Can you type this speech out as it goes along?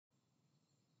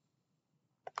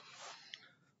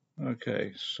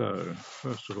Okay, so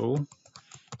first of all,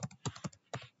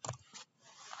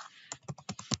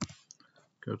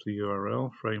 go to the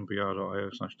URL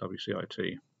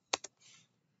framevr.io/wcit.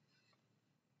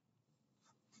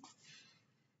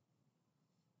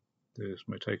 This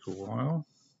may take a while.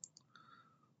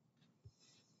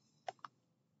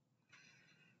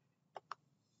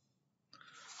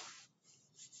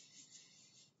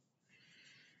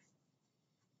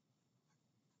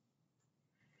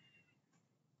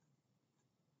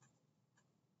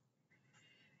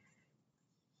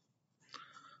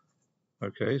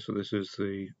 Okay, so this is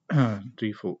the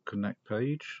default connect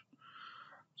page.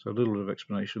 So a little bit of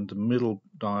explanation. The middle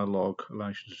dialog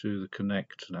allows you to do the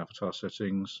connect and avatar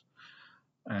settings,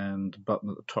 and the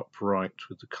button at the top right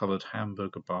with the coloured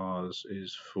hamburger bars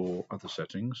is for other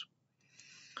settings.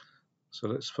 So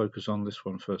let's focus on this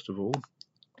one first of all.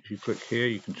 If you click here,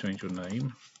 you can change your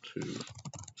name to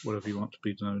whatever you want to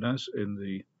be known as in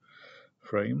the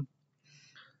frame.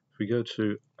 If we go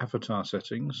to avatar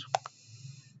settings,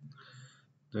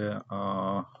 there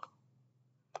are,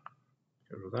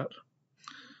 get rid of that,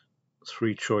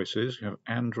 3 choices. You have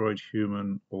Android,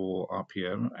 Human, or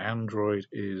RPM. Android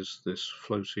is this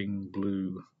floating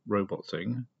blue robot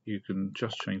thing. You can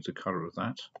just change the color of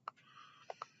that.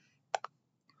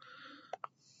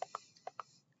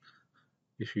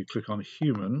 If you click on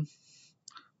Human,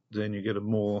 then you get a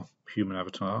more human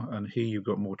avatar, and here you've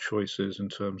got more choices in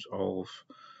terms of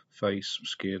face,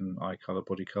 skin, eye color,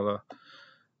 body color.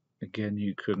 Again,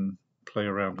 you can play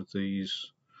around with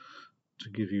these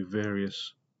to give you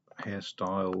various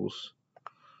hairstyles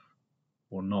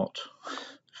or not,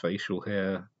 facial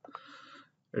hair,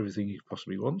 everything you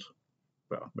possibly want.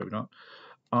 Well, maybe not.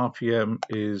 RPM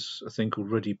is a thing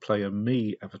called Ready Player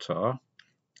Me avatar,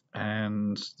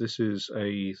 and this is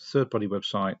a third-party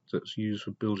website that's used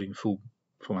for building full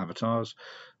form avatars.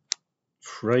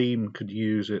 Frame could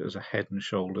use it as a head and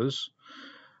shoulders.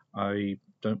 I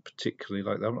don't particularly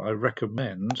like that one. I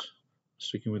recommend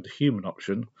sticking with the human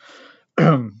option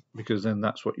because then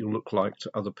that's what you'll look like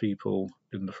to other people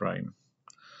in the frame.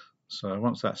 So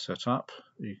once that's set up,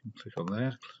 you can click on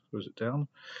there, close it down.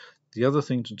 The other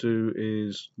thing to do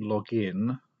is log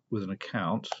in with an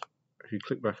account. If you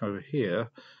click back over here,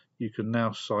 you can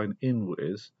now sign in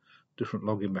with different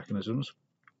login mechanisms.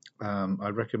 I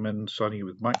recommend signing in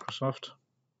with Microsoft.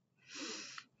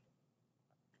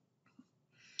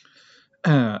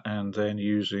 And then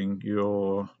using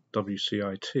your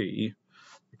WCIT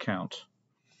account.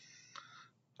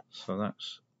 So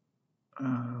that's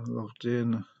logged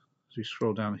in. As you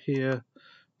scroll down here,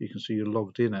 you can see you're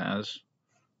logged in as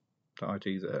the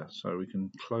ID there. So we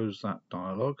can close that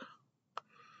dialog,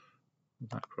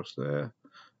 that across there,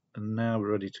 and now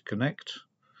we're ready to connect.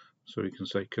 So we can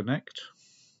say connect.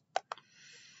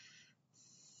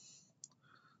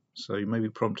 So you may be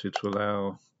prompted to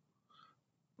allow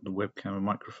the webcam and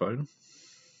microphone.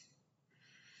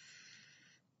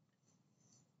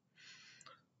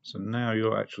 So now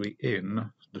you're actually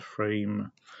in the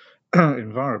frame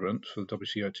environment for the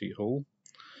WCIT hall.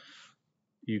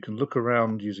 You can look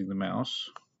around using the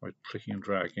mouse by clicking and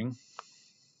dragging.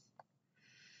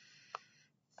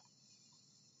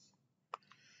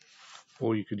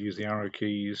 Or you could use the arrow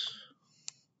keys,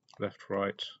 left,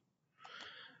 right,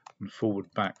 and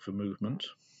forward, back for movement.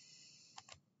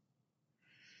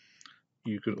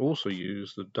 You could also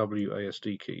use the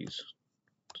WASD keys,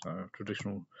 so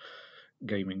traditional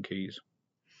gaming keys.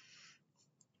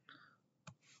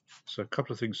 So a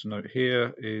couple of things to note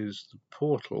here is the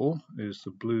portal is the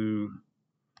blue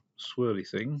swirly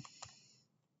thing,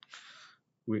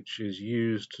 which is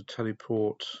used to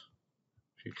teleport.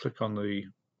 If you click on the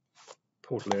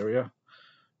portal area,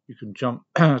 you can jump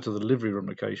to the delivery room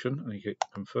location and you hit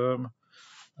confirm,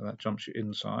 and that jumps you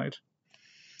inside.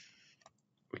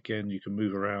 Again, you can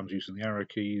move around using the arrow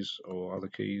keys or other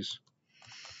keys.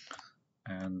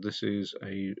 And this is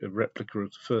a replica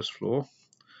of the first floor.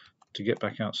 To get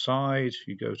back outside,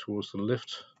 you go towards the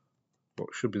lift,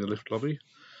 what should be the lift lobby,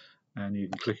 and you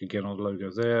can click again on the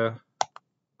logo there, and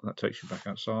that takes you back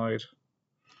outside.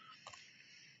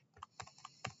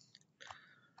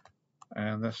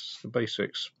 And that's the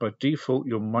basics. By default,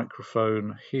 your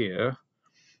microphone here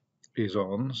is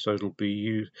on, so it'll be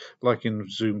used like in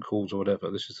Zoom calls or whatever.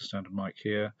 This is the standard mic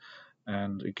here,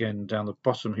 and again down the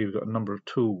bottom here we've got a number of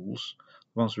tools.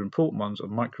 The ones that are important ones are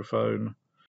microphone,